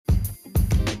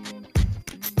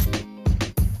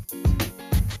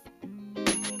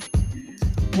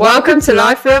Welcome to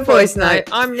Life Through a Voice Note.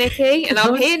 I'm Nikki, and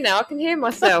I'm here now. I can hear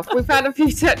myself. We've had a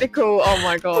few technical. Oh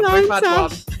my god, we've had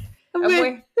one.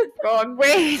 And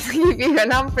we're here to give you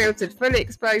an unfiltered, fully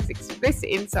exposed, explicit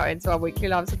insight into our weekly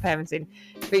lives of parenting,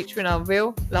 featuring our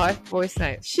real life voice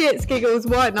notes. Shits, giggles,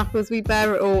 white knuckles, we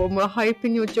bear it all, and we're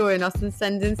hoping you'll join us and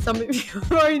send in some of your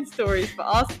own stories for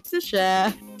us to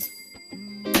share.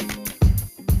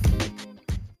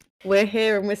 We're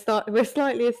here and we're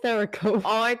slightly hysterical.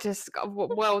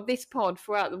 This pod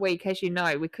throughout the week, as you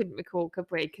know, we couldn't record, could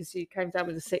we? Because you came down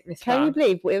with a sickness. Can you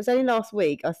believe it was only last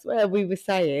week? I swear we were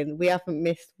saying we haven't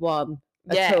missed one.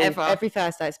 Ever. Every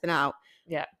Thursday it's been out.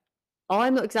 Yeah.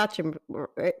 I'm not exaggerating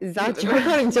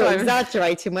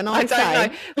when I say.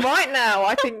 Don't know. Right now,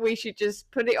 I think we should just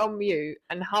put it on mute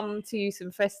and hum to you some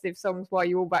festive songs while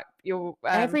you're all back.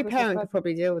 Every parent could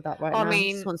probably deal with that right now. I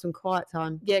mean, just want some quiet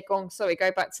time. Yeah, go on. Sorry,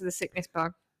 go back to the sickness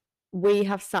bug. We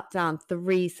have sat down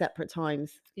 3 separate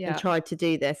times and tried to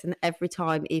do this, and every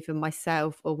time, even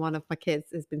myself or one of my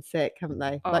kids has been sick, haven't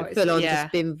they? Full on,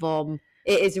 just been vom.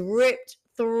 It is ripped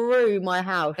through my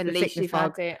house. At least you've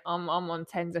had it. I'm on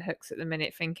tender hooks at the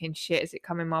minute, thinking, shit, is it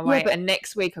coming my way? And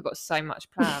next week I've got so much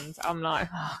planned. I'm like,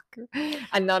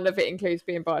 and none of it includes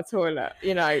being by a toilet.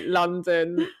 You know,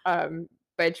 London,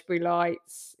 Bedbury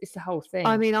lights. It's the whole thing.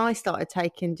 I mean, I started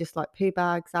taking just like poo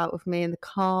bags out with me in the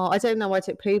car. I don't know why I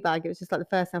took poo bag. It was just like the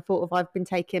first thing I thought of. I've been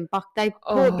taking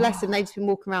poor bless them. They've just been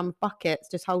walking around with buckets,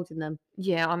 just holding them.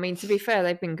 Yeah, I mean, to be fair,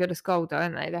 they've been good as gold,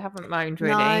 haven't they? They haven't moaned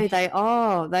really. No, they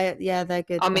are. They're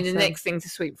good. I mean, the next thing to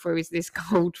sweep through is this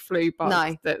cold flu bug.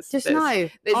 No,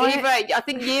 I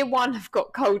think year one have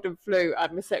got cold and flu,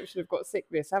 and reception have got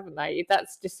sickness, haven't they? That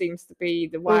just seems to be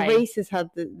the way. Well, Reese has had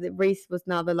Reese was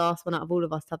now the last one out of all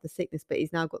of us to have the sickness, but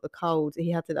he's now got the cold. He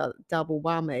had a double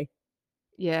whammy.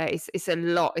 Yeah, it's a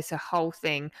lot. It's a whole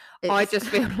thing. I just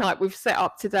feel like we've set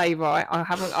up today, right?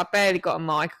 I barely got a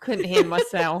mic. I couldn't hear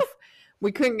myself.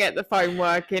 We couldn't get the phone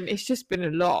working. It's just been a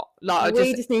lot.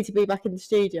 We just need to be back in the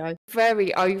studio.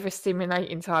 Very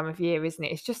overstimulating time of year, isn't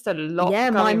it? It's just a lot. Yeah,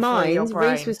 my mind.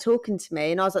 Reese was talking to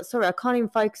me, and I was like, "Sorry, I can't even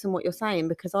focus on what you're saying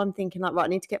because I'm thinking like, right, I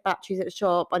need to get batteries at the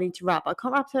shop. I need to wrap. I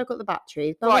can't wrap till I've got the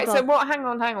batteries." Right. So what? Hang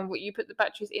on. What, you put the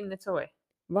batteries in the toy?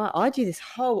 Right, I do this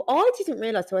I didn't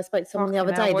realise till I spoke to someone the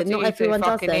other day that not everyone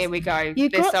does this. Here we go. There's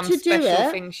got some to special do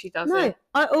it. Thing she does. No,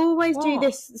 I always do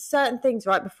this certain things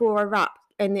right before I wrap,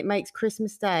 and it makes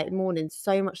Christmas Day morning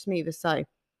so much smoother. So,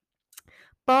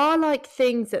 bar like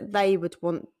things that they would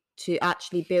want to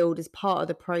actually build as part of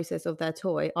the process of their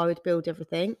toy, I would build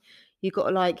everything. You got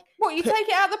to like what you take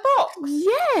it out of the box?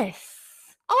 Yes.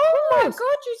 Oh my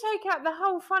god, you take out the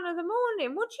whole fun of the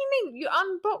morning. What do you mean? You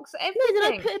unbox everything? No,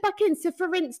 then I put it back in. So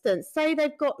for instance, say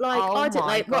they've got like, I don't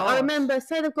know, well, I remember,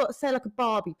 say they've got, like a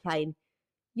Barbie plane.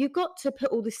 You've got to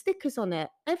put all the stickers on it.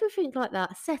 Everything like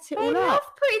that. Set it all up. I love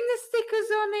putting the stickers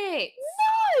on it.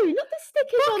 No, not the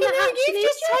stickers on it. You've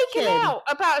just taken out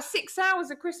about 6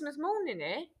 hours of Christmas morning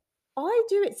here. I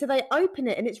do it so they open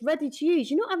it and it's ready to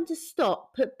use. You're not having to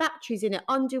stop, put batteries in it,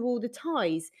 undo all the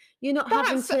ties. You're not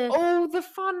having to. That's all the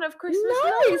fun of Christmas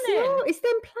morning. It's not. It's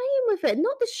them playing with it,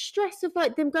 not the stress of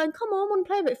like them going, come on, I want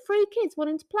to play with it. 3 kids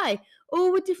wanting to play,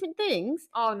 all with different things.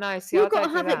 Oh no, see, you've got to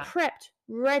have it prepped,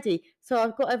 ready. So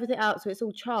I've got everything out, so it's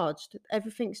all charged.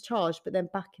 Everything's charged, but then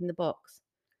back in the box.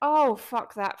 Oh,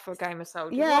 fuck that for a game of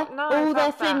soldier. Yeah, all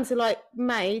their things are like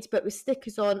made, but with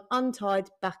stickers on, untied,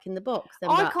 back in the box.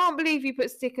 I can't believe you put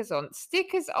stickers on.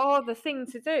 Stickers are the thing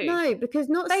to do. No, because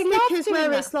stickers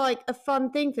where it's like a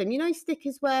fun thing for them. You know,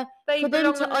 stickers where for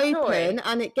them to open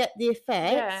and it get the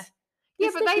effect. Yeah,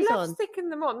 but they love sticking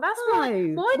them on. That's why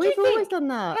we've always done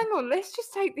that. Hang on, let's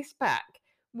just take this back.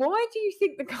 Why do you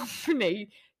think the company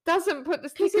doesn't put the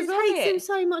stickers on it? Because it takes them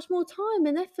so much more time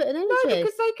and effort and energy. No,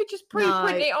 because they could just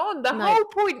pre-print it on. The whole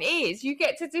point is you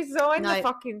get to design the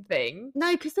fucking thing.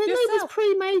 No, because they're labels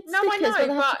pre-made stickers where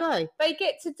they have to go. They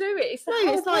get to do it. It's the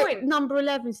whole point. Like number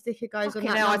 11 sticker goes on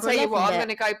that. Now I tell you what, I'm going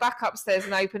to go back upstairs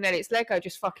and open Elliot's Lego,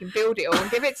 just fucking build it all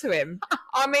and give it to him.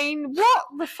 I mean, what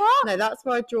the fuck? No, that's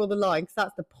where I draw the line because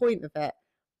that's the point of it.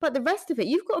 But the rest of it,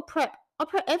 you've got to prep. I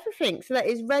prep everything so that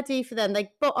it's ready for them. They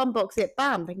unbox it,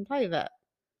 bam, they can play with it.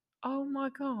 Oh my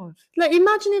god! Like,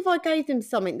 imagine if I gave them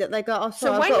something that they go, "Oh,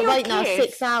 sorry, I've got to wait now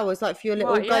 6 hours, like for your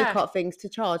little go-kart things to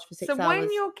charge for 6 hours." So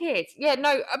when your kids,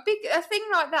 a thing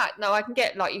like that, no, I can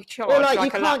get like you charge, or like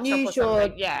you can't use your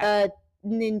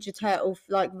Ninja Turtle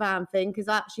like van thing because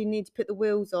I actually need to put the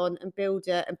wheels on and build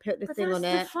it and put the thing on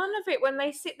it. That's the fun of it when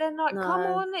they sit there like, come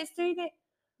on, let's do this.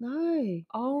 No.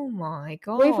 Oh my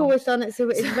god. We've always done it so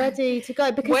it's ready to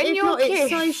go, because When if your not,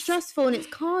 it's so kids- stressful and it's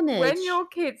carnage. When your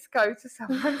kids go to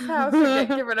someone's house and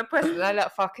get given a present, they're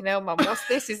like, fucking hell, mum, what's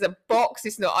this? Is a box,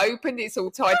 it's not opened, it's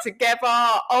all tied together.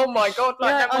 Oh my god.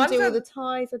 Like, yeah, no I undo wonder- all the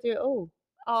ties, I do it all.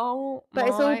 Oh But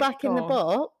it's all back in the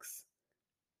box.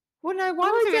 Well, no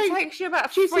wonder it takes you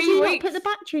about 3 Do you weeks. not put the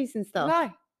batteries and stuff?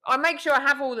 No. I make sure I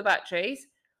have all the batteries.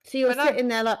 So you're sitting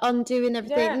there like undoing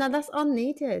everything. Yeah. No, that's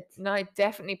unneeded. No,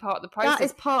 definitely part of the process. That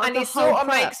is part and of it the whole sort of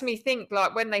prep. makes me think,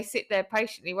 like, when they sit there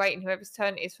patiently waiting, whoever's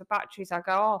turn it is for batteries, I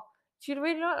go, oh, do you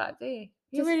really like that, do you?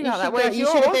 You really like that? Whereas You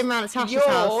should have been round at Tasha's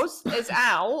house. yours is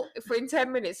out for in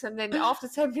 10 minutes, and then after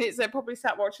 10 minutes, they're probably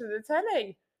sat watching the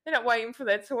telly. They're not waiting for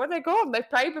their tour. They're gone. They've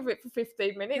played with it for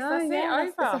 15 minutes. That's it, over.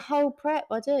 It's a whole prep,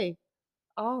 I do.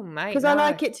 Oh, mate. Because I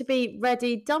like it to be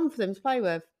ready, done for them to play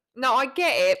with. No, I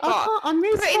get it, but I'm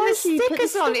really putting the surprised you put the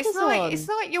stickers on, stickers on. it's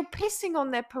like you're pissing on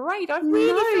their parade. I really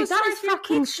feel that sorry is for your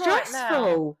fucking kids right now.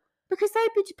 stressful. Because they'd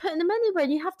be putting them anywhere,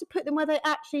 and you have to put them where they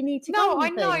actually need to go. No, I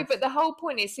know, but the whole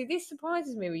point is, see, this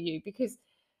surprises me with you because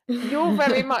you're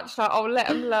very much like, oh, let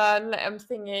them learn, let them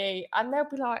thingy, and they'll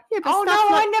be like, Yeah, but oh no,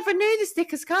 stuff like- I never knew the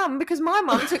stickers come because my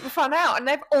mum took the fun out, and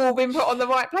they've all been put on the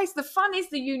right place. The fun is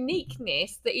the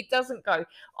uniqueness that it doesn't go. I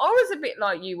was a bit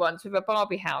like you once with a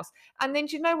Barbie house, and then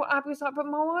do you know what? Abby was like, but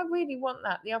Mum, I really want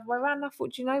that the other way around. I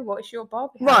thought, do you know what? It's your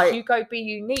Barbie house. Right. You go be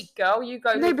unique, girl. You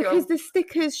go. No, live because the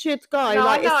stickers should go No,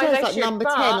 like I know, it they says like should, number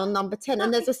 10 but- on number 10,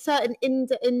 and there's a certain in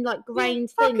like grained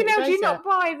Yeah, thing. fucking that hell, do you goes not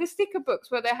there. buy the sticker books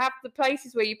where they have the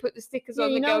places where you put the stickers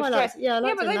on the girl's dress? I Yeah,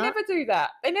 like but they doing that. never do that.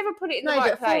 They never put it in the No,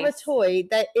 right but for a place. toy,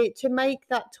 to make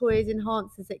that toy as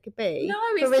enhanced as it could be. No,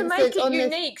 for it's to make instance, it on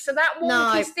this- unique. So that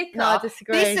wonky sticker. No, I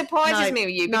disagree. This surprises me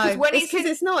with you because when it's because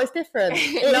it's not, it's different.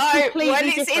 It's no, completely when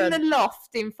it's different. in the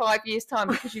loft in 5 years' time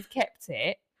because you've kept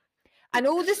it, and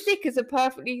all the stickers are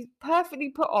perfectly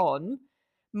put on.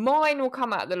 Mine will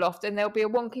come out of the loft and there'll be a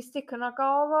wonky sticker, and I go,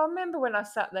 oh, I remember when I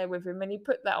sat there with him and he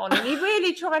put that on, and he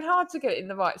really tried hard to get it in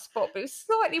the right spot, but it was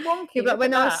slightly wonky. Yeah, but Look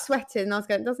when at I was that. sweating, I was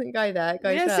going, it doesn't go there, it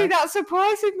goes Yeah, there. see, that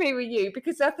surprises me with you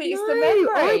because I think it's the No,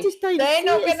 memory. I just don't They're see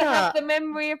not it going as to have that. the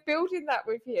memory of building that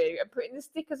with you and putting the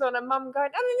stickers on, and mum going,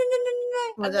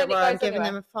 oh, no, Well, and don't then worry, it I'm goes giving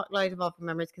anywhere. them a fuckload of other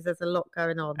memories because there's a lot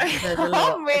going on. There's a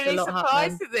lot. I'm there's really a lot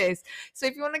surprised happening. at this. So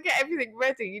if you want to get everything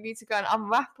ready, you need to go and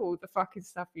unwrap all the fucking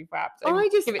stuff you've wrapped. And I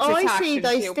give it to I Tash see and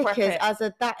those she'll prep stickers it.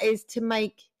 as that is to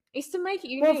make. It's to make it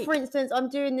unique. Well, for instance, I'm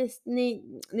doing this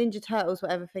Ninja Turtles,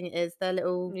 whatever thing it is. Their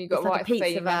little. You got it's like right a pizza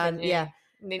theme, van. haven't you? Yeah,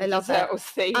 Ninja love it. Turtles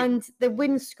theme. and the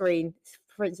windscreen,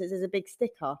 for instance, is a big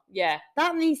sticker. yeah.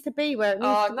 That needs to be where it needs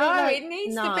Oh to be. no, like, it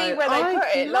needs to no, be where they I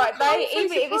put it. Like can't they, be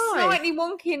even if it's surprised. slightly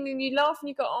wonky, and then you laugh and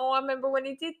you go, "Oh, I remember when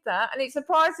he did that," and it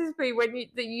surprises me when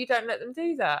you don't let them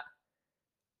do that.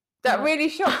 That No. really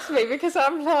shocks me because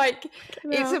I'm like, it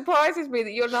No. surprises me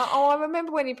that you're like, "Oh, I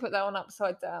remember when he put that one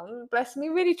upside down." Bless me,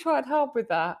 really tried hard with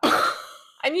that,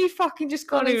 and you fucking just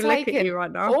Can't gone and even look at taken you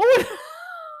right now.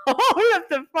 all of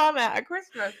the fun out of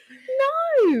Christmas.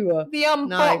 No. The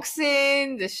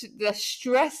unboxing, the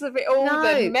stress of it all,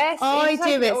 the mess. I you've do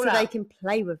taken it all so out. they can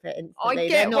play with it instantly. I They're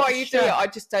get not why you do it. stressed. I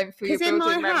just don't feel you're Because in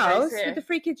building my memories house, here. with the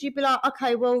 3 kids, you'd be like,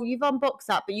 okay, well, you've unboxed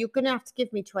that, but you're going to have to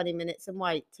give me 20 minutes and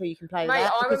wait till you can play with Mate,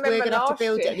 that. I Because we're remember going to have to last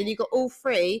build it. year- And then you've got all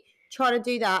 3 trying to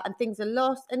do that, and things are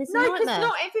lost, and it's a No, because nightmare.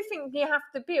 not everything you have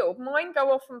to build. Mine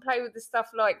go off and play with the stuff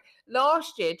like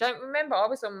last year. Don't remember, I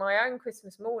was on my own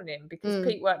Christmas morning because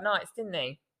Pete worked nights, didn't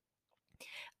he?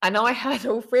 And I had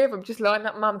all 3 of them just lined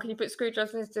up. Mum, can you put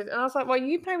screwdrivers in this? And I was like, well,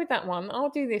 you play with that one. I'll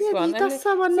do this Yeah, one. And that's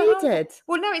so so unneeded.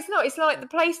 well, no, it's not. It's like the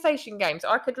PlayStation games.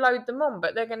 I could load them on,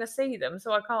 but they're going to see them,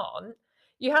 so I can't.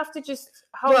 You have to just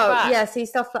hold back. Yeah, see,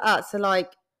 stuff like that. So,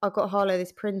 like, I've got Harlow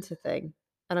this printer thing,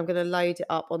 and I'm going to load it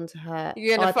up onto her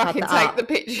You're going to iPad, fucking the take app. the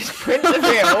pictures, print the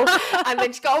reel, and then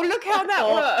just go, oh, look how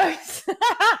that works.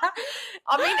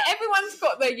 I mean, everyone's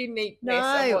got their uniqueness.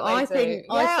 No, of what they I think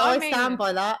do. Yeah, I mean, stand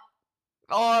by that.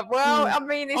 Oh, well, I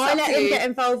mean, it's I up let to them you. get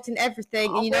involved in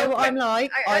everything, Oh, and you know well, what I'm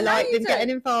like. I I know like you them do. getting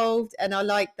involved, and I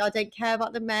don't care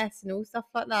about the mess and all stuff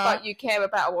like that. But you care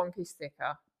about a wonky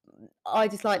sticker. I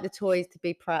just like the toys to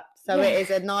be prepped, so Yeah. it is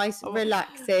a nice, Oh.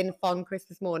 relaxing, fun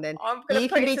Christmas morning. I'm going You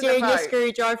to put can be it to doing the your vote.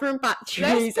 screwdriver and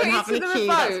batteries put and it having to a the queue.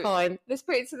 That's vote. fine. Let's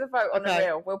put it to the vote on the Okay.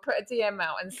 reel. We'll put a DM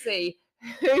out and see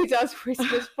who does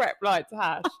Christmas prep like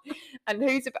Tash and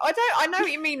who's I know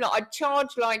what you mean. Like I'd charge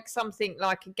like something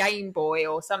like a Game Boy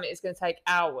or something that's going to take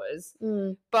hours,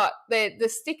 but the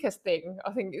stickers thing,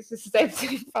 I think it's just a step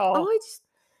too far.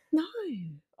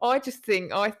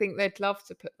 I think they'd love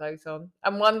to put those on,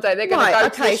 and one day they're going to go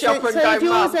to the shop and so go, have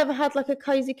yours Mum. ever had like a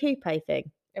cozy coupe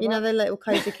thing? Have You know I? the little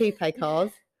cozy coupe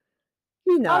cars.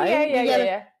 You know, Oh yeah, you get a-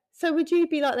 yeah. So would you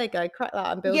be like, there you go, crack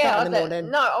that and build that in the morning?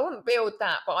 No, I wouldn't build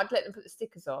that, but I'd let them put the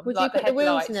stickers on. Would like you put the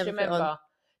wheels and everything remember? on?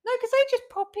 No, because they just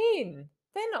pop in.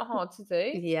 They're not hard to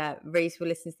do. Yeah, Reese will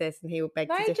listen to this and he will beg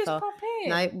to differ. They just pop in.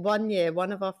 No, one year,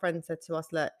 one of our friends said to us,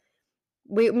 look,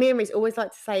 me and Reese always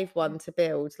like to save one to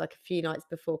build like a few nights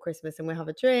before Christmas, and we have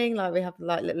a drink, like we have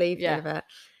like little evening of it.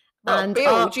 Well, and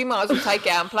build, you might as well take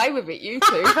it out and play with it, you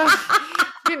two.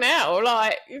 You know,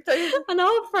 like. And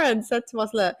our friend said to us,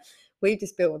 look, we've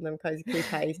just built on them cozy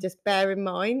coupes. Just bear in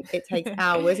mind, it takes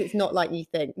hours. It's not like you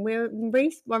think. I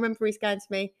remember Reese going to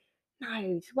me,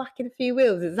 no, just whacking a few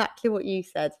wheels. Exactly what you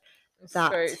said.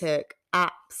 That took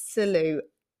absolute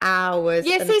hours.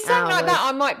 Yeah, see, something like that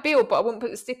I might build, but I wouldn't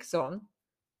put the stickers on.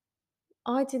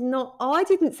 I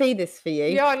didn't see this for you.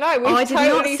 Yeah, I know. I did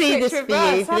not see this for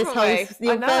you. For this whole,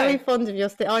 you're very fond of your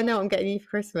stickers. I know I'm getting you for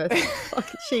Christmas.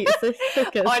 Fucking sheets of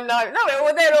stickers. I know. No,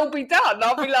 well, they'll all be done.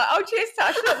 I'll be like, oh, cheers,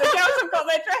 Tash. Look, the girls have got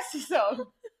their dresses on.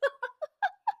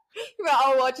 You're like,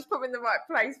 oh, I just put them in the right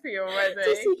place for you already.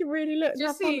 Just so you can really look.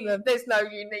 Just see, there's no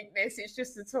uniqueness. It's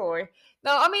just a toy.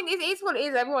 No, I mean, it is what it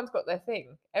is. Everyone's got their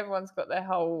thing. Everyone's got their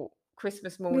whole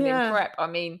Christmas morning prep. I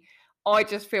mean, I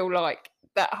just feel like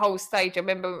that whole stage. I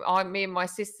remember me and my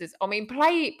sisters. I mean,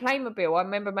 Playmobil. I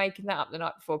remember making that up the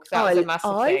night before because that was a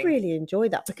massive thing. I really enjoy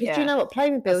that because do you know what,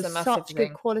 Playmobil is such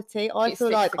good quality. I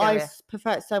feel like I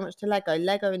prefer it so much to Lego.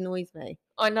 Lego annoys me.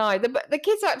 I know the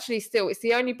kids actually still. It's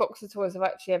the only box of toys I've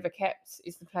actually ever kept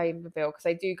is the Playmobil because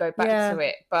they do go back to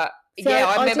it. But so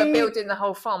I remember building the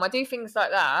whole farm. I do things like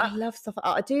that. I love stuff.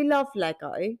 I do love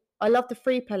Lego. I love the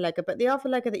free play Lego, but the other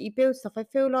Lego that you build stuff, I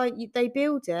feel like they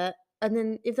build it. And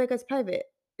then if they go to play with it,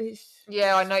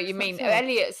 I know what you mean.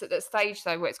 Elliot's at that stage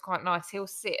though where it's quite nice. He'll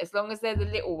sit as long as they're the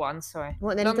little ones. Sorry.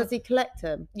 What then? Does he collect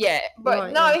them? Yeah, but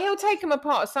he'll take them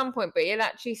apart at some point. But he'll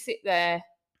actually sit there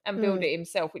and build it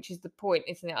himself, which is the point,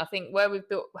 isn't it? I think where we've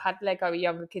had Lego with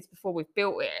younger kids before, we've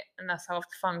built it, and that's half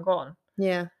the fun gone.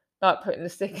 Yeah, like putting the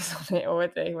stickers on it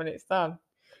already when it's done.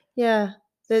 Yeah,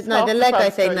 the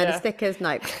Lego thing. The stickers.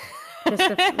 No.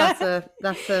 That's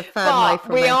a firm way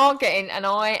for me. We are getting, and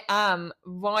I am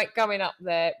going up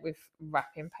there with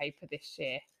wrapping paper this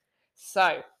year.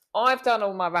 So I've done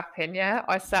all my wrapping. Yeah,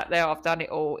 I sat there. I've done it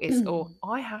all. It's all.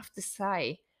 I have to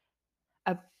say,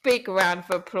 a big round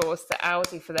of applause to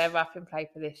Aldi for their wrapping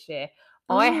paper this year.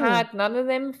 I had none of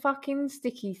them fucking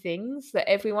sticky things that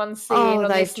everyone's seeing on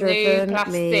this new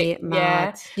plastic.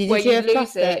 Yeah, where you lose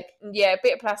plastic? Yeah, a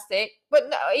bit of plastic. But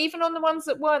no, even on the ones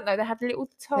that weren't, though, they had a little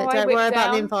tie. Don't worry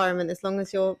about the environment as long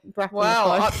as you're wrapping.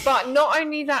 But not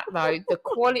only that though, the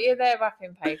quality of their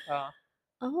wrapping paper.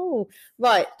 Oh,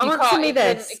 right. Answer me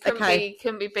this. It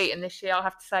couldn't be beaten this year. I'll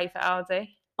have to say for Aldi.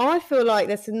 I feel like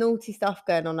there's some naughty stuff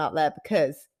going on out there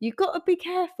because you've got to be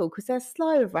careful because they're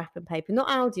slow with wrapping paper, not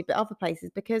Aldi, but other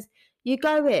places, because you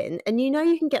go in and you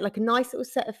can get like a nice little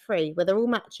set of 3 where they're all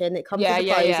matching. It comes with a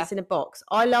bows, it's in a box.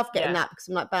 I love getting that because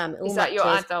I'm like, bam, it all matches. Is that your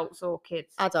adults or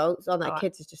kids? Adults. I know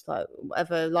kids is just like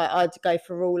whatever. Like I'd go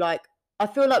for all like, I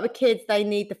feel like with kids, they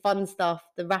need the fun stuff,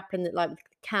 the wrapping that like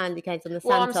candy canes on the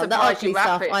Santa, the ugly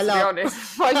stuff. I love. To be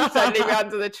honest, I just don't leave it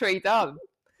under the tree done.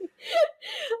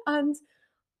 And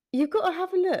you've got to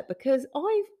have a look because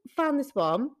I found this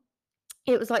one.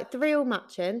 It was like 3 all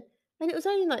matching, and it was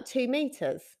only like 2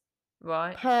 meters,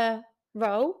 right, per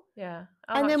roll. Yeah,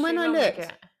 and then when I looked,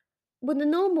 with the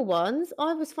normal ones,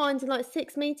 I was finding like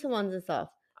 6 meter ones and stuff.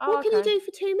 What can you do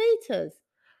for 2 meters?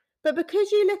 But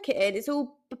because you look at it, it's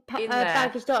all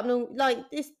packaged up and all, like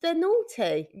they're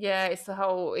naughty. Yeah, it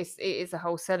is a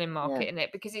whole selling market, isn't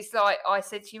it? Because it's like I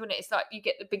said to you, and it's like you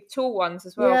get the big tall ones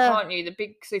as well, can't you? The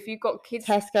big. So if you've got kids,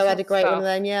 Tesco had a great one of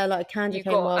them, like a candy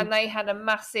cane one, and they had a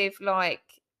massive like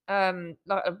a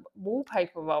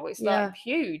wallpaper roll. It's like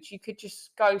huge. You could just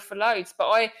go for loads, but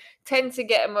I tend to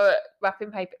get them a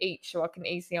wrapping paper each, so I can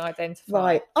easily identify.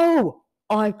 Right. Oh.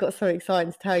 I've got something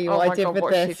exciting to tell you what I did with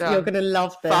this. You're going to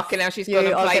love this. Fucking hell, she's got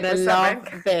to play with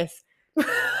love this.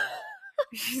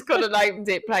 She's got to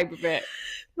play with it.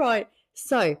 Right.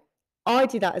 So I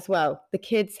do that as well. The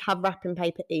kids have wrapping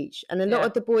paper each. And a lot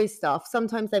of the boys' stuff,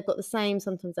 sometimes they've got the same,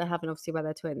 sometimes they haven't, obviously, where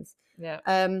they're twins. Yeah.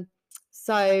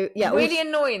 So, yeah. Really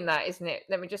annoying that, isn't it?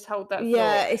 Let me just hold that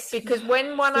thought. It's because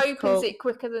when one opens it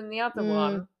quicker than the other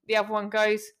one, the other one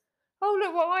goes, oh,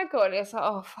 look what I got. It's like,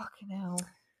 oh, fucking hell.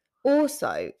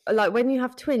 Also, like when you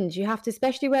have twins, you have to,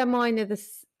 especially where mine are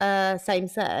the same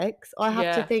sex, I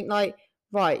have to think like,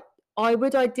 right, I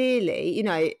would ideally,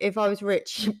 if I was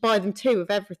rich, buy them 2 of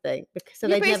everything because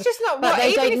but it's just not what.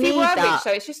 Even if you were rich,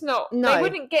 though, it's just not. No, they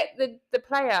wouldn't get the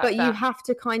play out. But you have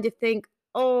to kind of think,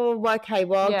 oh, okay,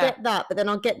 well, I'll get that, but then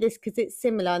I'll get this because it's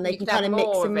similar, and they can kind of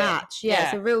mix and match. Yeah,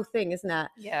 it's a real thing, isn't it?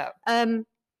 Yeah.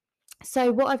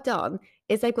 So what I've done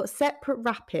is they've got separate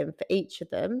wrapping for each of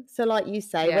them. So like you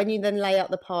say, Yeah. when you then lay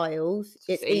out the piles,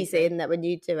 it's easy, isn't it, when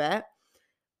you do it?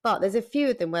 But there's a few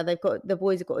of them where the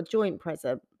boys have got a joint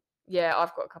present. Yeah,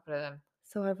 I've got a couple of them.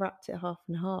 So I've wrapped it half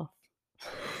and half.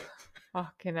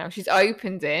 Fucking hell. She's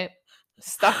opened it,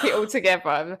 stuck it all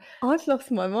together. I've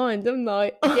lost my mind, haven't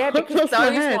I? Yeah, because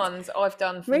those ones I've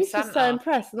done from Reece Santa. was so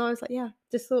impressed, and I was like, yeah,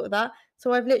 just thought of that.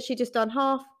 So I've literally just done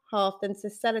half, then to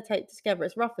sellotape together.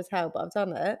 It's rough as hell, but I've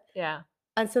done it. Yeah.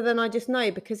 And so then I just know,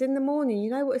 because in the morning, you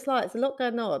know what it's like. It's a lot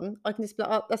going on. I can just be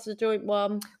like, oh, that's a joint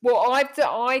one. Well, I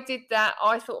did that.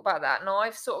 I thought about that, and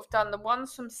I've sort of done the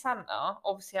ones from Santa.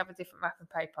 Obviously, have a different wrapping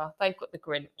paper. They've got the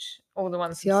Grinch. All the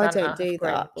ones from Santa. I don't do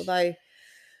that. Grinch. Although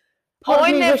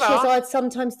part of me wishes I'd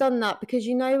sometimes done that, because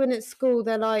you know when at school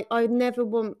they're like, I never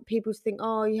want people to think,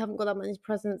 oh, you haven't got that many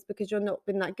presents because you're not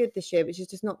been that good this year, which is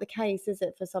just not the case, is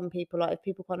it, for some people? Like, if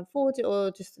people can't afford it, or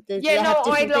just they have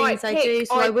different things they do.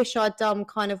 So I wish I'd done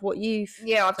kind of what you've I've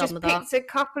done just with picked that. a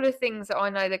couple of things that I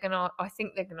know I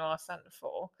think they're gonna ask Santa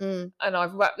for, and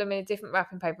I've wrapped them in a different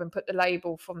wrapping paper and put the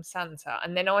label from Santa,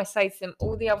 and then I say to them,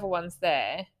 all the other ones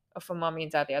there are for Mummy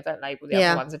and Daddy. I don't label the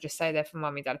other ones. I just say they're for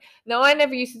Mummy and Daddy. No, I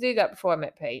never used to do that before I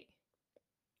met Pete.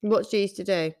 What did you used to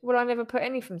do? Well, I never put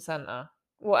any from Santa.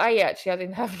 Well, actually, I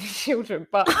didn't have any children,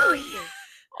 but he was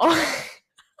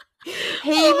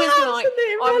like,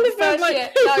 I'm the first year.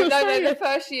 No, the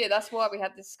first year. That's why we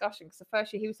had this discussion, because the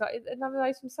first year he was like, none of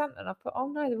those from Santa, and I put, oh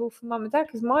no, they're all from Mum and Dad,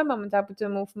 because my mum and dad would do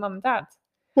them all for Mum and Dad.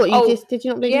 What, did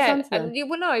you not believe in Santa? And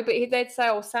no, but they'd say,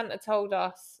 oh, Santa told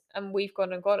us, and we've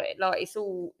gone and got it. Like, it's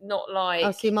all not like.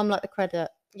 Oh, so your mum liked the credit.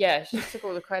 Yeah, she took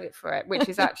all the credit for it, which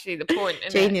is actually the point.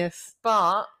 Genius.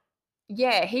 But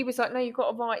yeah, he was like, no, you've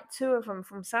got to write 2 of them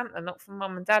from Santa, not from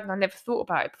Mum and Dad. And I never thought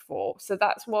about it before. So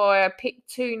that's why I picked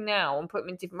 2 now and put them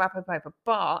in different wrapping paper.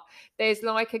 But there's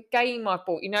like a game I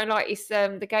bought, like it's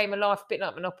the Game of Life, a bit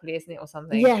like Monopoly, isn't it, or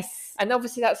something? Yes. And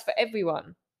obviously that's for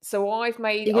everyone. So I've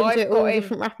made. You're going to do it all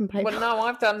different wrapping paper. Well, no,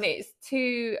 I've done it. It's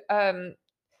 2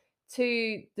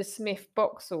 the Smith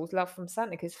Boxalls, Love from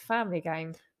Santa, because it's a family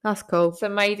game. That's cool. So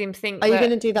made him think. Are you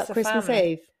going to do that Christmas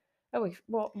Eve? Oh,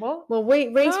 what? Well,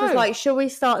 Reece was like, shall we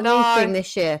start a new thing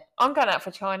this year? I'm going out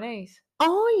for Chinese.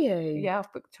 Are you? Yeah,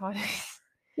 I've booked Chinese.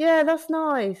 Yeah, that's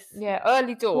nice. Yeah,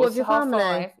 early doors. What, your family?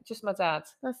 5:30. Just my dad.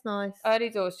 That's nice. Early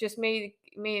doors, just me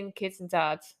and kids and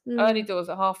dad. Early doors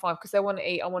at 5:30, because they want to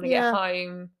eat. I want to get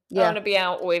home. I don't want to be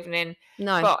out all evening.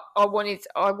 No, but I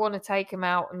want to take them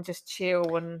out and just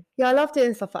chill. And I love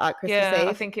doing stuff like that Christmas Eve.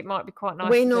 I think it might be quite nice.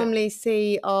 We normally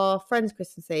see our friends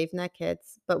Christmas Eve and their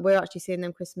kids, but we're actually seeing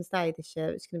them Christmas Day this year,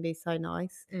 which is going to be so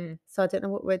nice. So I don't know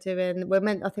what we're doing. I think we're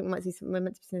meant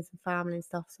to be seeing some family and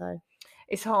stuff. So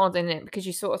it's hard, isn't it? Because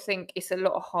you sort of think it's a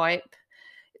lot of hype.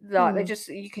 Like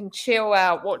you can chill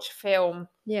out, watch a film,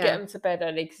 get them to bed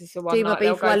early, because it's a one night. Do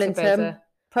my beef Wellington,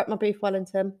 prep my beef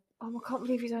Wellington. Oh, I can't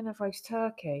believe you don't have roast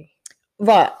turkey.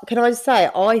 Right, can I just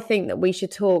say, I think that we should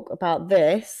talk about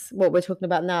this, what we're talking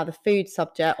about now, the food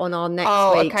subject, on our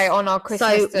next week. Okay, on our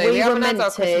Christmas do. We were meant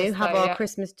to have our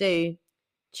Christmas do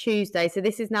Tuesday. So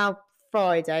this is now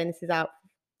Friday, and this is out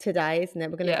today, isn't it?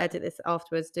 We're going to edit this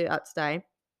afterwards, do it out today.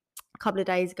 A couple of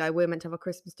days ago, we were meant to have a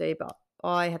Christmas do, but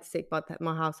I had a sick bug.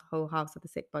 My whole house had a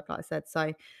sick bug, like I said.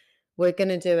 So we're going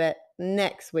to do it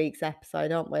next week's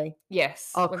episode, aren't we?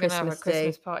 Yes. We're going to have a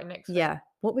Christmas party next week. Yeah.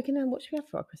 What should we have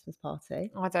for our Christmas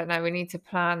party? I don't know. We need to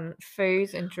plan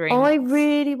food and drinks. I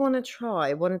really want to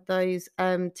try one of those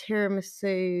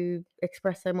tiramisu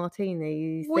espresso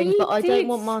martinis things, but I don't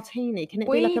want martini. Can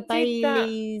it be like a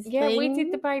Baileys thing? Yeah, we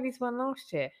did the Baileys one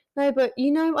last year. No, but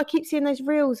I keep seeing those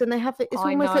reels and they have it's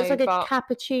almost looks like a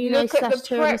cappuccino look at the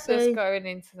tiramisu. Prep that's going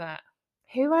into that.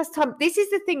 Who has time? This is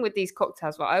the thing with these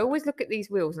cocktails, right? I always look at these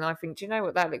wheels and I think, do you know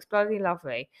what? That looks bloody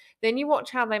lovely. Then you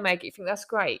watch how they make it, you think that's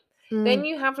great. Then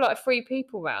you have like 3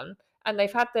 people round and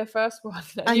they've had their first one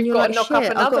and you've got to knock up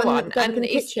another one. And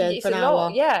it's a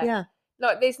lot. Yeah.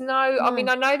 Like there's no, I mean,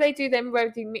 I know they do them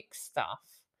ready mixed stuff.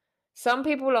 Some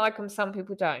people like them, some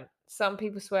people don't. Some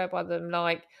people swear by them.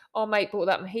 Like, our mate bought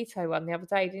that mojito one the other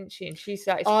day, didn't she? And she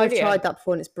said, I've tried that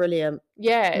before and it's brilliant.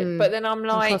 Yeah, but then I'm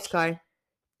like, Costco.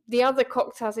 The other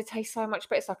cocktails, they taste so much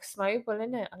better. It's like a snowball,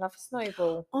 isn't it? I love a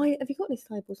snowball. Have you got any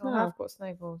snowballs now? I've got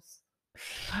snowballs.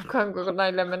 I've got no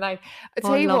lemonade. I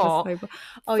tell you what,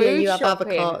 you have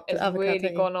avocado. It's really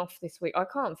gone off this week. I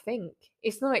can't think.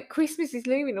 It's like Christmas is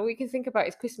looming. All you can think about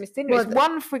is Christmas dinner. Well, it's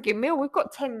one frigging meal. We've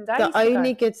got 10 days. The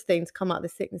only good thing to come out of the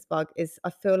sickness bug is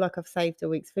I feel like I've saved a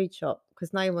week's food shop,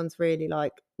 because no one's really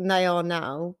they are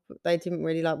now, but they didn't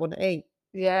really want to eat.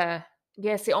 Yeah.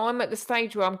 Yeah, see, I'm at the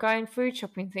stage where I'm going food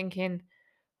shopping thinking,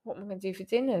 what am I going to do for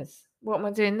dinners? What am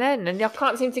I doing then? And I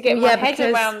can't seem to get my head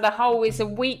around the whole it's a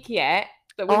week yet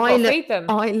that we've got to feed them.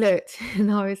 I looked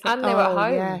and I was like, and they're at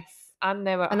home. Yes. And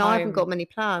they're at home. And I haven't got many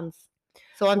plans.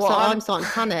 So I'm starting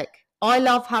to panic. I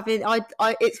love having,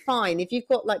 it's fine. If you've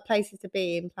got like places to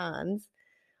be in plans,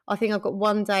 I think I've got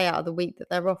one day out of the week that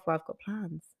they're off where I've got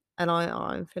plans. And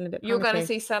I'm feeling a bit panicky. You're going to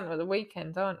see Santa at the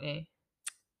weekend, aren't you?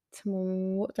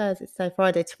 Tomorrow, what day is it today?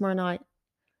 Friday, tomorrow night.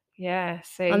 Yeah,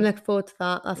 see. I'm looking forward to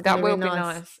that. That will be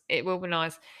nice. It will be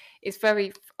nice. It's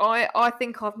very, I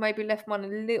think I've maybe left mine a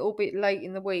little bit late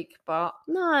in the week, but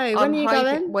no, when are you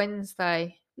going?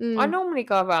 Wednesday. I normally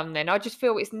go around then. I just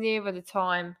feel it's nearer the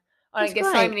time. I don't get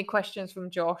so many questions from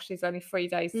Josh. There's only 3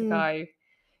 days to go.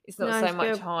 It's not so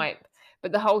much hype.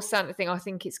 But the whole Santa thing, I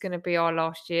think it's going to be our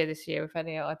last year this year, if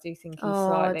any. I do think he's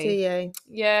slightly. Do you?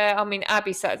 Yeah, I mean,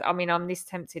 I'm this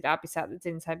tempted. Abby sat at the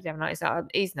dinner table the other night.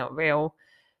 He's not real.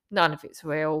 None of it's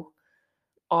real.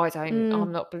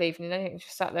 I'm not believing in anything. She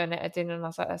sat there and ate her dinner, and I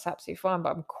was like, that's absolutely fine.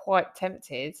 But I'm quite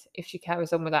tempted, if she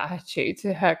carries on with that attitude,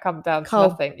 to her come down to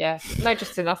nothing. Yeah, no,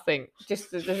 just to nothing. Just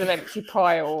there's an empty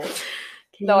pile.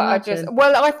 I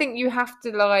think you have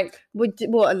to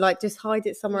just hide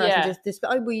it somewhere else and just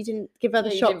you didn't give her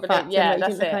the shock factor. Yeah,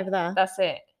 that's it. Over there. That's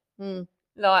it.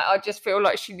 I just feel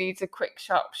like she needs a quick,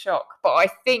 sharp shock. But I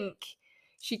think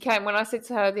she came when I said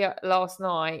to her last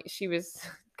night. She was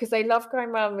because they love going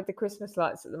around with the Christmas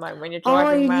lights at the moment when you're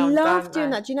driving around. I love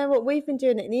doing that. Do you know what we've been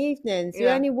doing it in the evenings? We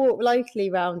only walk locally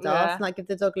round us and give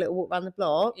the dog a little walk around the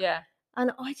block. Yeah,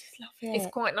 and I just love it.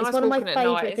 It's quite nice. It's one of my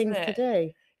favourite things to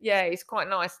do. Yeah, it's quite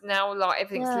nice. Now,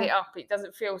 everything's lit up, it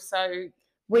doesn't feel so.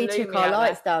 We took our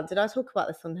lights down. Did I talk about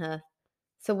this on here?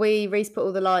 So Reese put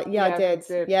all the lights. Yeah, I did.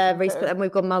 Yeah, Reese put, and we've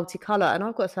got multicolour, and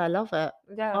I've got to say I love it.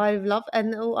 Yeah, I love,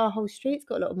 and our whole street's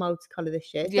got a lot of multicolour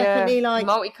this year. Definitely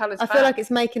multicolours. I feel like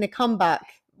it's making a comeback.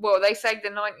 Well, they say the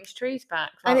 90s trees back,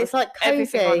 and it's like cozy.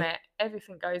 Everything on it.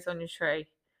 Everything goes on your tree.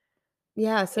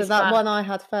 Yeah, so that one I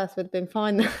had first would have been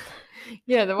fine.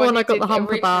 Yeah, the one I got the hump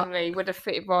originally would have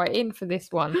fitted right in for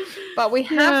this one. But we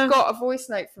have got a voice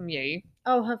note from you.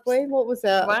 Oh, have we? What was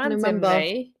it?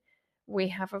 Randomly, we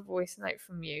have a voice note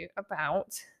from you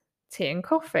about tea and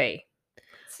coffee.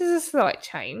 This is a slight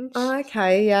change. Oh,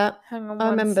 okay, yeah. Hang on, I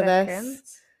remember second.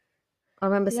 this. I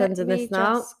remember sending this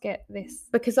now. Just get this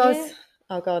because I was.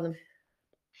 Oh, go on.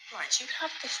 Right, you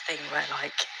have this thing where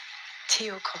tea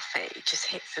or coffee just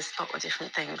hits the spot with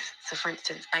different things. So, for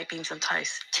instance, baked beans on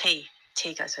toast, tea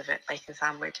goes with it. Bacon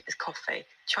sandwich is coffee.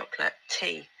 Chocolate,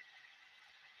 tea.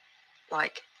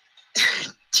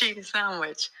 Tuna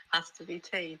sandwich has to be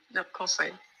tea, not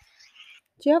coffee.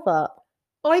 Do you have that?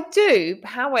 I do.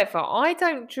 However, I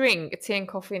don't drink tea and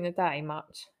coffee in a day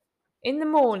much. In the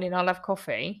morning, I'll have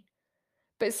coffee.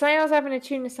 But say I was having a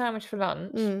tuna sandwich for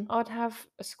lunch, I'd have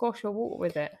a squash or water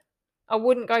with it. I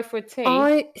wouldn't go for a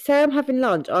tea. Say I'm having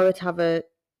lunch, I would have a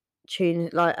tuna,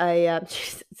 say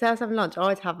I was having lunch,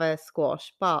 I'd have a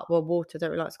squash, water, I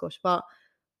don't really like squash, but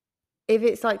if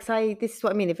it's say, this is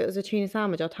what I mean, if it was a tuna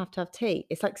sandwich, I'd have to have tea.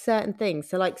 It's certain things.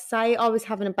 So say I was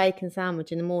having a bacon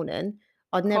sandwich in the morning,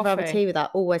 I'd never have a tea with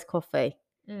that, always coffee.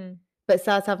 But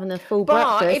say I was having a full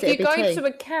breakfast, if you go to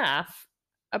a cafe,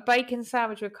 a bacon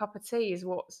sandwich with a cup of tea is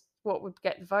what would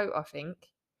get the vote, I think.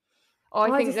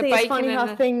 I think the bacon it's funny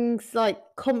how things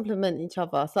complement each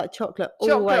other. It's like chocolate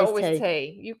always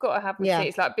tea. You've got to have tea.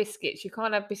 It's like biscuits. You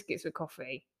can't have biscuits with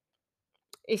coffee.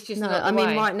 It's just not the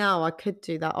way. Right now I could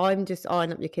do that. I'm just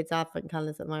eyeing up your kids' advent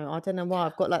calendars at the moment. I don't know why.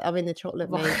 I've got I'm in the chocolate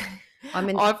mood. I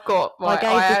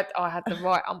had the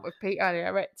right ump with Pete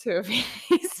earlier. I ate 2 of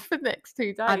his for the next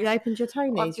 2 days. Have you opened your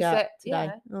Tony's yet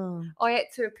today? Yeah. Oh. I ate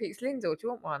 2 of Pete's Lindor. Do you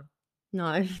want one?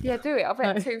 No. Yeah, do it. I've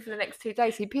had 2 for the next 2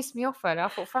 days. He pissed me off earlier. I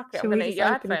thought, fuck it, I'm going to eat your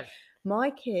advent. My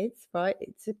kids, right,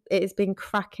 it has been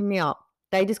cracking me up.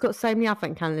 They just got so many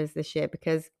advent calendars this year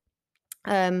because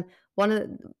one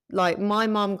of my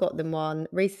mum got them one,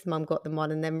 Reese's mum got them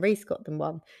one, and then Reese got them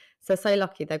one. So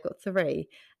lucky they've got 3.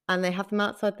 And they have them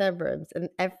outside their rooms, and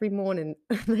every morning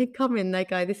they come in, they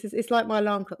go, it's like my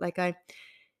alarm clock, they go,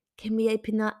 can we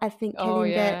open that advent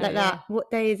calendar that? What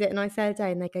day is it? And I say a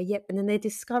day, and they go, yep. And then they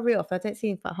just scurry off. I don't see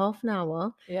them for half an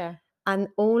hour. Yeah. And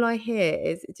all I hear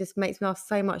is, it just makes me laugh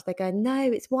so much. They go, no,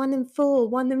 it's 1 and 4,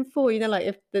 1 and 4,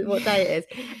 what day it is.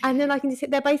 And then I can just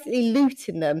sit, they're basically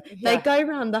looting them. Yeah. They go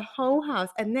around the whole house,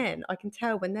 and then I can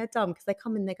tell when they're done, because they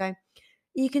come in, they go,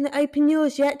 you can open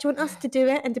yours yet? Do you want us to do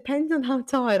it? And depending on how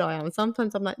tired I am,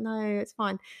 sometimes I'm like, no, it's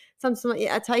fine. Sometimes I'm like,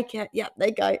 yeah, I take it. Yeah,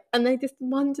 they go. And they just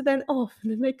wander then off.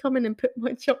 And then they come in and put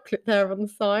my chocolate there on the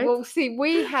side. Well, see,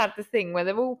 we had the thing where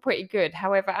they're all pretty good.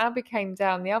 However, Abby came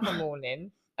down the other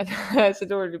morning and hers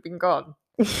had already been gone.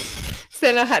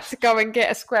 then I had to go and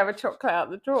get a square of chocolate out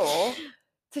the drawer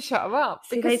to shut her up.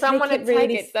 See, Because they someone take had it really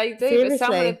taken it. They do, but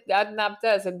someone seriously. had nabbed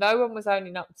hers and no one was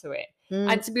owning up to it.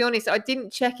 And to be honest, I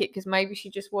didn't check it because maybe she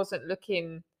just wasn't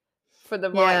looking for the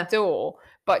right door.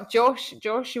 But Josh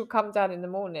will come down in the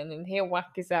morning and he'll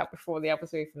whack his out before the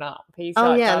others even up. He's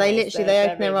Oh like, yeah, done they it, literally they're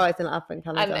they open their in. eyes and advent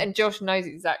calendar. And Josh knows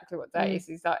exactly what day it is.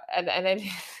 He's like, and then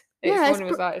this Yeah, morning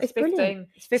was like, it's 15. brilliant.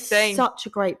 It's 15. Such a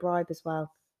great bribe as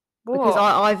well. What? Because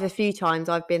I've a few times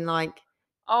I've been like,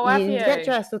 Oh, have you need you? to get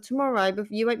dressed, or tomorrow, but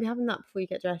you won't be having that before you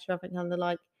get dressed. Your advent calendar,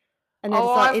 like, and then Oh,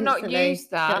 it's like I've not instantly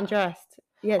used that. getting dressed.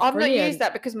 Yeah, it's I've brilliant. not used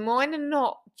that because mine are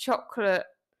not chocolate.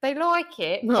 They like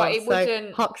it, No, but it so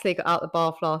wouldn't. Huxley got out the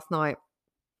bath last night.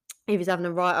 He was having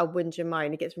a right old whinge and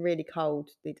moan. It gets really cold.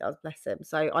 He does, bless him.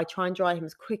 So I try and dry him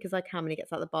as quick as I can when he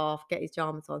gets out of the bath, get his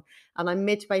pajamas on. And I'm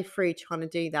midway through trying to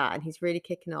do that, and he's really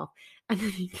kicking off. And then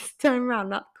he just turned around,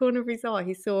 that corner of his eye,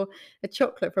 he saw a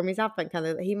chocolate from his advent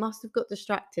calendar that he must have got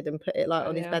distracted and put it like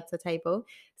on his bedside table.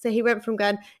 So he went from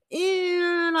going,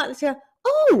 ew, like this,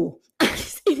 oh, and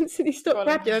just instantly stopped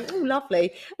grabbing and oh,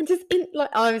 lovely. And just like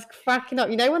I was cracking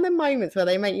up. You know, one of the moments where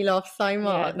they make you laugh so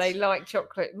much. Yeah, they like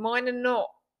chocolate. Mine are not.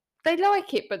 They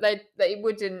like it, but they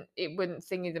wouldn't. It wouldn't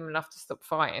thingy them enough to stop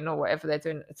fighting or whatever they're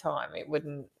doing at the time. It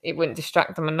wouldn't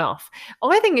distract them enough.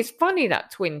 I think it's funny, that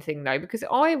twin thing though, because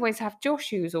I always have Josh,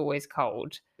 who's always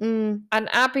cold, and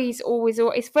Abby's always.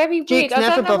 It's very weird. Duke's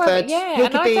never bothered. Yeah, he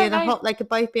could be in a hot. They could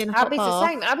both be in a hot Abby's bath. the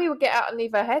same. Abby would get out and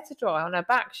leave her hair to dry on her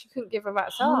back. She couldn't give her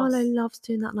rat's ass. Harlow loves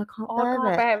doing that, and I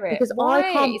can't bear it because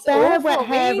I can't bear wet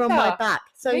hair on my back.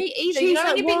 So me either. You know,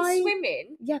 when you've been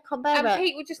swimming, yeah, can't bear it. And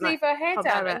Pete would just leave her hair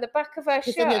down and the back of her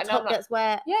shirt, then your and top gets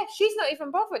wet. Yeah, she's not even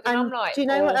bothered. And I'm like, do you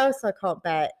know what else I can't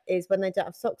bear is when they don't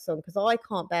have socks on, because I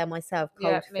can't bear myself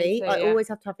cold feet. I always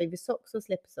have to have either socks or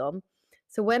slippers on.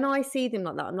 So when I see them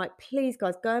like that, I'm like, please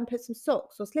guys, go and put some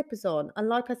socks or slippers on. And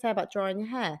like I say about drying your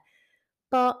hair,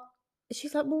 but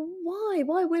she's like, well, why?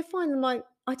 We're fine. I'm like,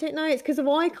 I don't know. It's because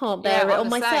I can't bear it on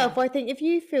myself. I think if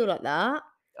you feel like that.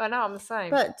 I know, I'm the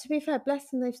same. But to be fair, bless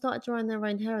them, they've started drying their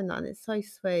own hair and that, and it's so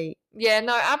sweet. Yeah,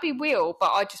 no, Abby will,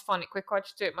 but I just find it quicker. I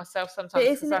just do it myself sometimes. But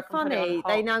isn't it funny?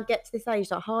 They now get to this age,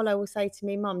 like Harlow will say to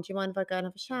me, Mum, do you mind if I go and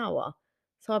have a shower?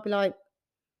 So I'll be like,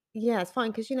 yeah, it's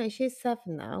fine, because, you know, she's 7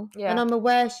 now. Yeah. And I'm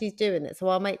aware she's doing it, so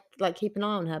I'll keep an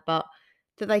eye on her, but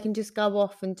that they can just go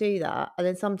off and do that. And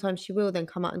then sometimes she will then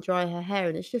come out and dry her hair,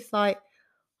 and it's just like,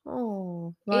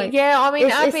 oh, like, yeah, I mean,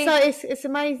 Abby, it's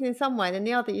amazing in some way, and in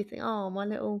the other you think, oh, my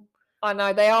little. I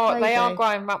know they are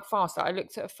growing up fast. I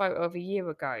looked at a photo of a year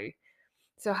ago,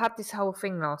 so I had this whole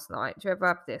thing last night. Do you ever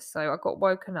have this? So I got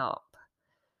woken up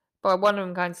by one of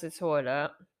them going to the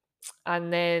toilet,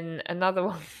 and then another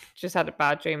one just had a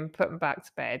bad dream, put them back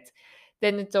to bed.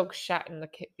 Then the dog shat in the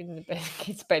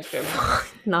kid's bedroom.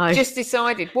 No. Just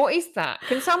decided, what is that?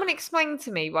 Can someone explain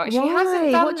to me? Right, Why? She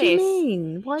hasn't done what this. Do you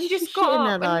mean? Why she did just she got shit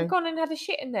up in there, and gone and had a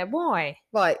shit in there. Why?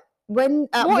 Right. When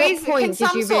at what point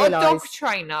did you realise? Some sort of dog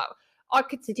trainer. I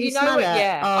could. Did you know smell what? it?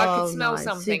 Yeah, I Oh, could smell nice.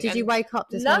 something. So did you wake up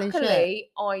to smelling shit?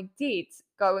 Luckily, I did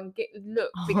go and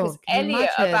look because can you Elliot,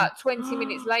 imagine? about 20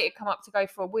 minutes later, come up to go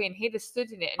for a wee, and he'd have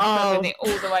stood in it and smelling it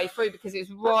all the way through because it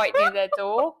was right near their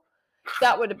door.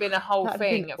 That would have been a whole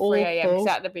thing at 3 a.m. because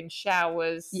that would have been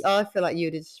showers. I feel like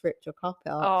you'd have just ripped your carpet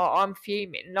up. Oh, I'm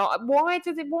fuming. Like, why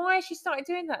has she started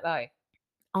doing that though?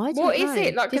 I don't What know. is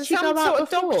it? Like, Did can she some go out sort of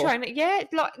dog before? trainer? Yeah,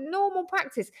 like normal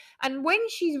practice. And when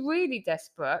she's really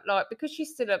desperate, like because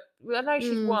she's still I know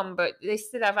she's won, but they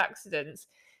still have accidents.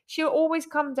 She'll always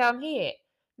come down here.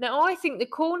 Now, I think the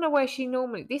corner where she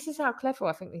normally. This is how clever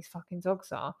I think these fucking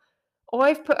dogs are.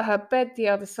 I've put her bed the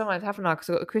other side, haven't I? Because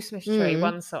I've got a Christmas tree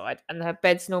one side, and her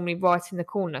bed's normally right in the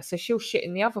corner, so she'll shit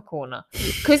in the other corner.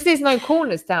 Because there's no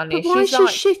corners down here. But why is she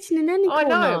like, shitting in any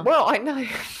corner? I know. Well, I know.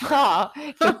 But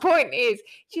the point is,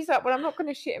 she's like, well, I'm not going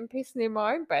to shit and piss in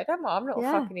my own bed, am I? I'm not a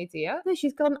fucking idiot. No,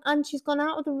 she's gone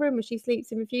out of the room where she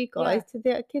sleeps in with you guys to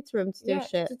the kids' room to do a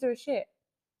shit. To do a shit.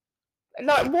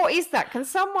 Like, what is that? Can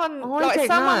someone know.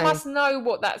 must know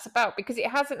what that's about because it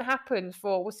hasn't happened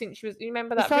since she was. You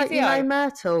remember that it's video? Like, you know,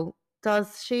 Myrtle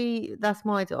that's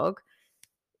my dog.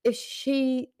 If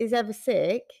she is ever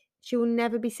sick, she will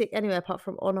never be sick anywhere apart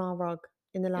from on our rug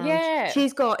in the lounge. Yeah,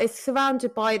 it's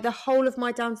surrounded by the whole of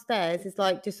my downstairs. It's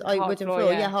like just wooden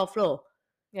floor. Yeah, half floor.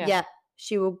 Yeah,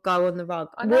 she will go on the rug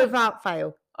without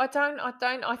fail. I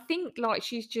think like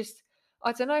she's just.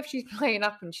 I don't know if she's playing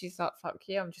up and she's like, fuck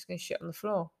yeah, I'm just going to shit on the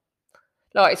floor.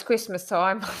 Like, it's Christmas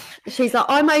time. She's like,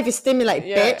 I'm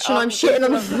overstimulated, bitch, and I'm shitting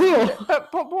on the floor.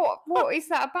 But what is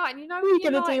that about? And you know, what are you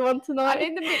going to do one tonight? And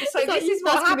in the middle, so this is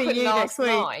what happened last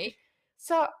night.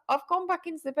 So I've gone back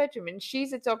into the bedroom, and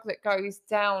she's a dog that goes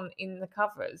down in the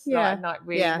covers. Yeah, Like, at night,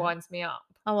 really winds me up.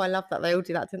 Oh, I love that. They all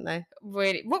do that, didn't they?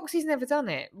 Really, Roxy's never done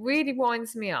it. Really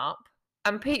winds me up.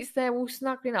 And Pete's there all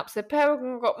snuggling up. So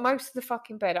Peregrine got most of the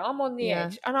fucking bed. I'm on the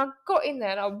edge. And I got in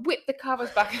there and I whipped the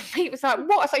covers back. And Pete was like,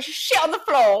 what? I was like, shit on the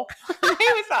floor. And he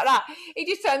was like that. He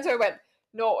just turned to her and went,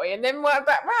 naughty. And then went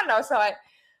back round. I was like,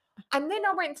 and then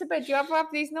I went to bed. You ever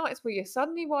have these nights where you're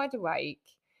suddenly wide awake?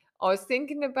 I was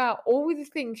thinking about all the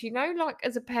things, like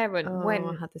as a parent, when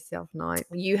I had this the other night.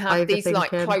 You have these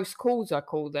like close calls, I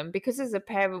call them, because as a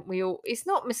parent, it's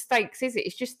not mistakes, is it?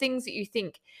 It's just things that you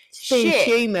think, shit,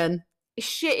 human.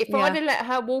 Shit, if I'd have let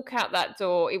her walk out that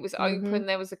door, it was open,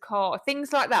 there was a car,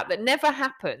 things like that never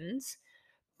happened,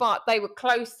 but they were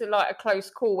close to like a close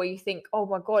call where you think, oh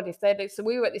my God, if they're, so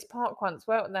we were at this park once,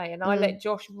 weren't they? And I let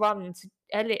Josh run to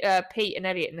Pete and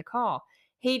Elliot in the car.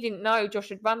 He didn't know Josh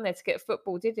had run there to get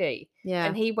football, did he? Yeah.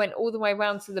 And he went all the way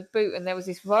around to the boot, and there was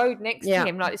this road next to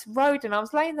him, like this road. And I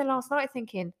was laying there last night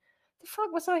thinking, the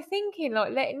fuck was I thinking?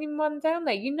 Like letting him run down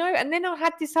there, And then I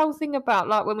had this whole thing about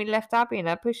like when we left Abby in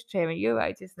her pushchair in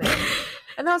Euro Disney.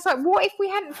 And I was like, what if we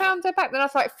hadn't found her back? Then I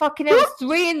was like, fucking hell, it's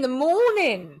 3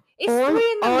 a.m. It's 3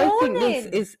 a.m. I think this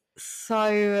is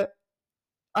so.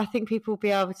 I think people will be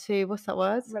able to, what's that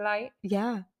word? Relate.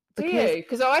 Yeah. Do you?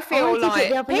 Because I feel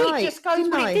like Pete just goes,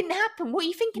 well, it didn't happen. What are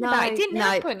you thinking about? It didn't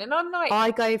happen. And I'm like,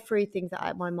 I go through things out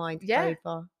of my mind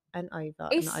over and over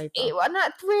and over. And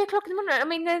at 3 o'clock in the morning, I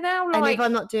mean, they're now like... And if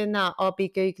I'm not doing that, I'll be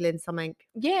Googling something.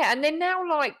 Yeah, and they're now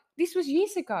like, this was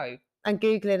years ago. And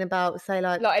Googling about, say,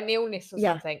 like an illness or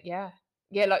something, yeah.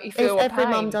 Yeah, like you feel every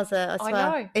mum does it, I swear.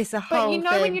 I know. It's a whole thing.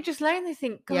 But when you're just laying there,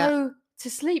 think, go to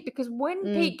sleep, because when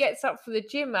Pete gets up for the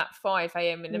gym at 5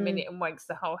 a.m. in a minute and wakes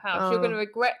the whole house, you're going to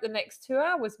regret the next 2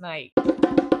 hours, mate.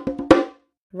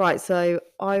 Right, so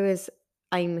I was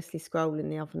aimlessly scrolling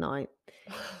the other night.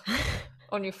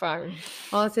 On your phone.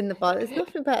 I was in the bath. There's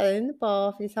nothing better in the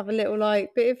bath. You just have a little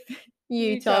bit of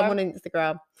you time on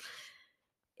Instagram.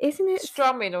 Isn't it?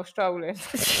 Strumming or strolling?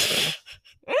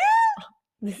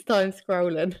 This time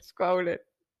scrolling.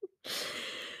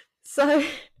 So...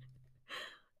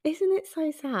 Isn't it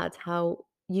so sad how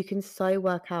you can so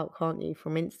work out, can't you,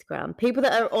 from Instagram? People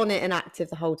that are on it and active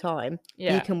the whole time,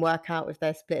 you can work out if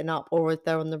they're splitting up or if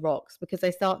they're on the rocks, because they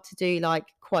start to do like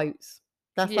quotes.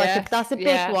 That's that's a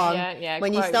big one. When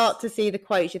quotes. You start to see the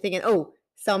quotes, you're thinking, oh,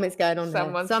 something's going on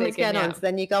here. Something's going on. So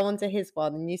then you go onto his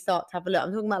one and you start to have a look.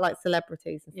 I'm talking about like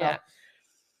celebrities and stuff. Yeah.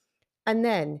 And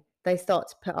then they start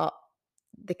to put up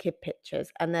the kid pictures,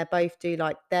 and they both do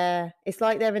it's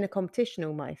like they're in a competition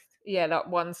almost. Yeah, like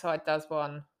one side does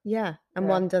one. Yeah, and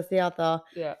one does the other.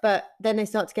 Yeah. But then they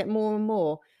start to get more and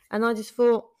more. And I just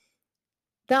thought,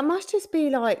 that must just be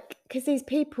like, because these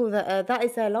people that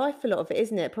is their life, a lot of it,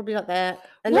 isn't it? Probably like a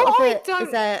lot of it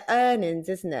is their earnings,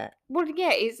 isn't it? Well,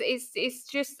 yeah, it's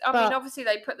just, I mean, obviously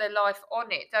they put their life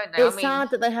on it, don't they? It's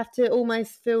sad that they have to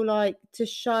almost feel like to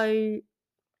show,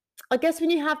 I guess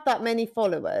when you have that many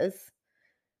followers,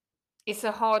 it's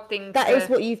a hard thing. That is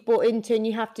what you've bought into, and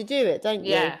you have to do it, don't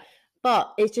you? Yeah.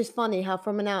 But it's just funny how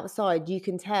from an outside you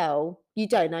can tell, you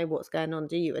don't know what's going on,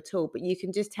 do you, at all? But you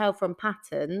can just tell from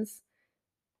patterns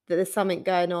that there's something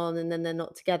going on, and then they're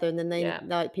not together, and then they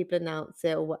like people announce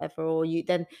it or whatever. Or you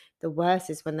then the worst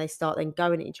is when they start then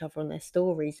going at each other on their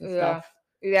stories and stuff.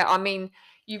 Yeah, I mean,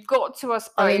 you've got to, I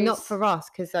suppose. I mean, not for us,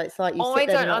 because it's like you sit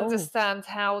there I don't understand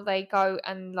how they go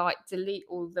and like delete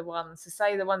all the ones. So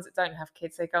say the ones that don't have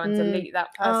kids, they go and delete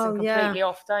that person completely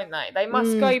off, don't they? They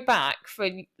must go back for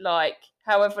like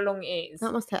however long it is.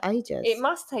 That must take ages. It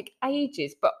must take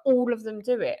ages, but all of them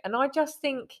do it. And I just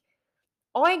think,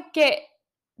 I get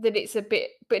that it's a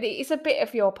bit, but it is a bit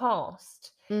of your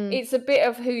past. It's a bit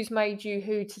of who's made you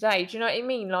who today. Do you know what I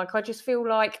mean? Like, I just feel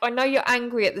like, I know you're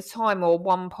angry at the time, or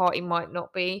one party might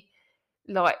not be,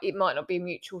 like, it might not be a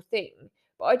mutual thing,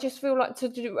 but I just feel like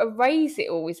to erase it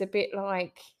all is a bit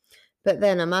like... But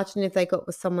then imagine if they got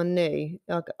with someone new.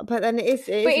 But then it's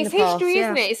but it's history,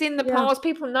 isn't it? It's in the past.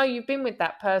 People know you've been with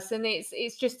that person.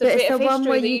 It's just a bit of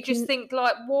history that you just think,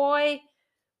 like, why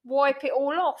wipe it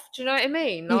all off? Do you know what I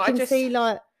mean? Like, you can see,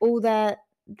 like,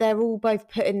 they're all both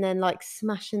putting then like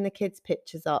smashing the kids'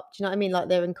 pictures up. Do you know what I mean? Like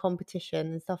they're in competition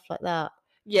and stuff like that.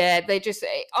 Yeah, they just,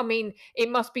 I mean, it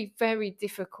must be very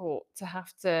difficult to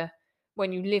have to,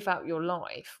 when you live out your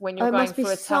life, when you're going through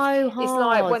a tough, it's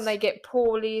like when they get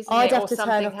poorly, isn't I'd it? have to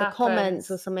turn off the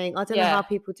comments or something. I don't know how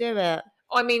people do it.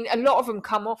 I mean, a lot of them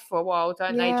come off for a while,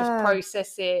 don't they? Just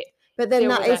process it. But then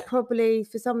that is probably,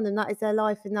 for some of them, that is their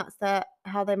life, and that's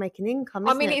how they make an income,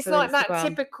 isn't I mean, it, it's like Instagram? that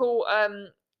typical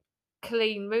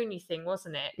Colleen Mooney thing,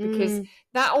 wasn't it? Because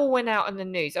that all went out on the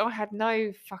news. I had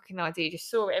no fucking idea. Just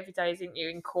saw it every day, didn't you,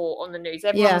 in court on the news.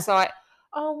 Everyone was like,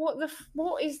 oh,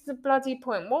 what is the bloody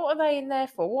point? What are they in there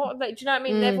for? What are they? Do you know what I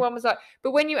mean? And everyone was like,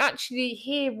 but when you actually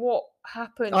hear what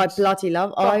happened, I love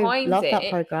that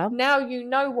program. Now you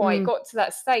know why it got to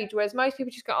that stage. Whereas most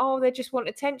people just go, oh, they just want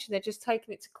attention. They're just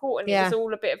taking it to court, and it was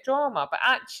all a bit of drama. But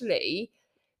actually,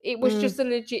 it was just a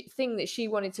legit thing that she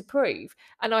wanted to prove.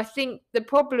 And I think the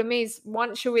problem is,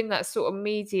 once you're in that sort of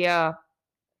media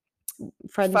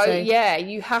frenzy,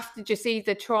 you have to just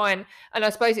either try and I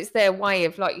suppose it's their way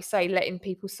of, like you say, letting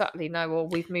people subtly know, well,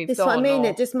 we've moved on. That's what I mean.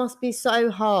 It just must be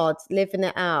so hard living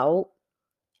it out,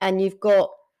 and you've got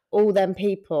all them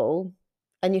people,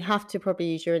 and you have to probably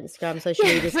use your Instagram, social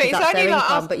media, because that's their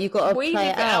income, but you've got to play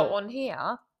it out on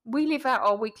here. We live out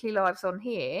our weekly lives on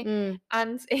here,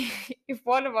 and if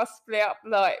one of us split up,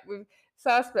 like with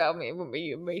I split up, it wouldn't be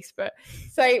you and Reese, but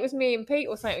say it was me and Pete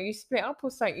or something, or you split up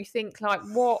or something, you think like,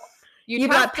 what? You'd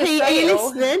be like, Pete, are you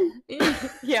listening?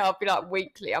 Yeah, I'll be like,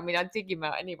 weekly. I mean, I dig him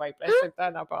out anyway, bless him,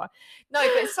 don't I? But no,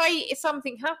 but say if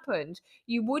something happened,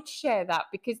 you would share that,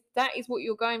 because that is what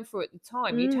you're going through at the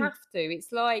time. You'd have to.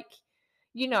 It's like,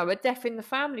 you know, a death in the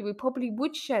family. We probably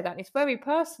would share that, and it's very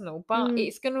personal, but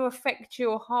it's going to affect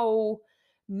your whole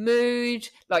mood,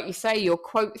 like you say, your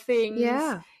quote things,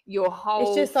 your whole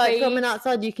it's just like from an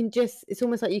outside, you can just, it's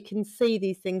almost like you can see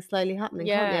these things slowly happening,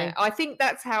 can't you? I think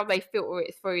that's how they filter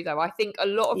it through, though. I think a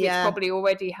lot of it's probably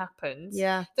already happened.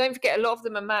 Don't forget, a lot of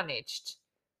them are managed.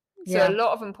 So a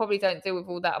lot of them probably don't deal with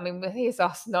all that. I mean, here's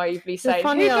us naively saying,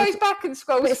 who goes back and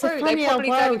scrolls through? They probably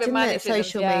don't even manage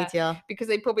social media, because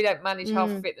they probably don't manage half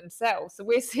of it themselves. So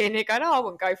we're seeing it going, oh, I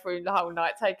wouldn't go through the whole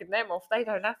night taking them off. They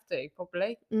don't have to,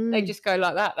 probably. They just go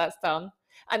like that. That's done.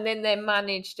 And then they're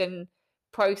managed and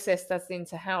processed as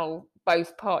into how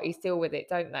both parties deal with it,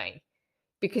 don't they?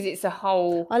 Because it's a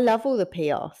whole... I love all the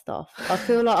PR stuff. I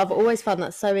feel like I've always found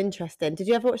that so interesting. Did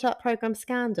you ever watch that program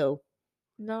Scandal?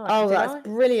 No. Oh, that's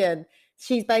brilliant.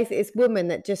 She's basically this woman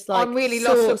that just like... I'm really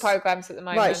lost for programs at the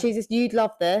moment. Right, she's just, you'd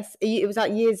love this. It was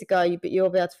like years ago, but you'll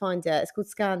be able to find it. It's called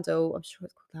Scandal. I'm sure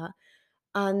it's called that.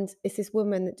 And it's this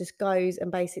woman that just goes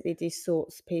and basically just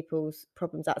sorts people's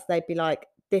problems out. So they'd be like,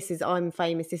 I'm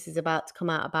famous, this is about to come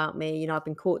out about me, you know, I've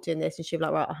been caught doing this, and she'd be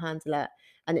like, right, I'll handle it.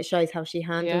 And it shows how she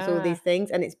handles all these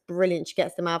things, and it's brilliant. She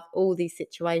gets them out of all these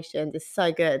situations. It's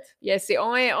so good. Yeah, see,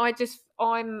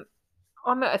 I'm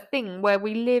at a thing where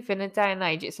we live in a day and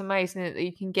age, it's amazing that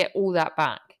you can get all that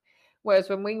back. Whereas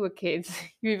when we were kids,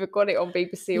 you either got it on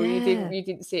BBC or you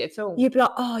didn't see it at all. You'd be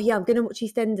like, oh yeah, I'm going to watch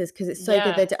EastEnders because it's so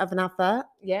good. They don't have an advert.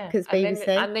 Yeah. Because BBC.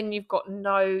 And then you've got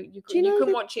you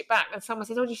can watch it back, and someone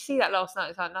says, oh, did you see that last night?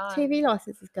 It's like, no. TV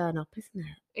licence is going up, isn't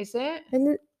it? Is it? And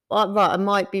then, right, I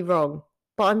might be wrong,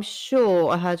 but I'm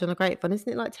sure I heard on a grapevine,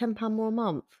 isn't it like £10 more a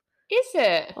month? Is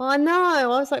it? I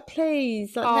know. I was like,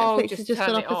 please, like Netflix has just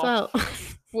gone up as well.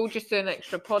 We'll just do an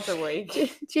extra pod a week.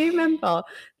 Do you remember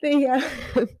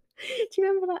the... do you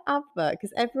remember that advert?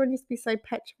 Because everyone used to be so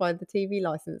petrified of the TV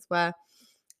licence, where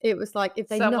it was like, if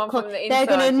they knock on, they're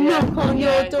going to knock on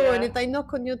your door, and if they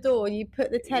knock on your door, you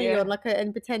put the telly on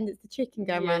and pretend it's the chicken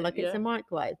going around like it's a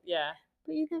microwave. Yeah.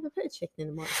 But you'd never put a chicken in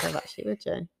the microwave, actually, would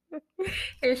you?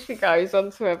 Here she goes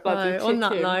onto her bloody chicken.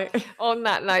 On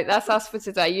that note, that's us for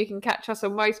today. You can catch us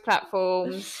on most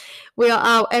platforms. We are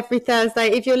out every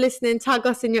Thursday. If you're listening, tag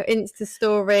us in your Insta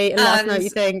story and let us know what you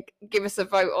think. Give us a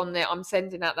vote on there. I'm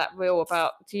sending out that reel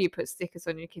about, do you put stickers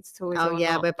on your kids' toys? Oh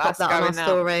yeah, we'll pop that on our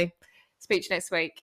story. Speak to you next week.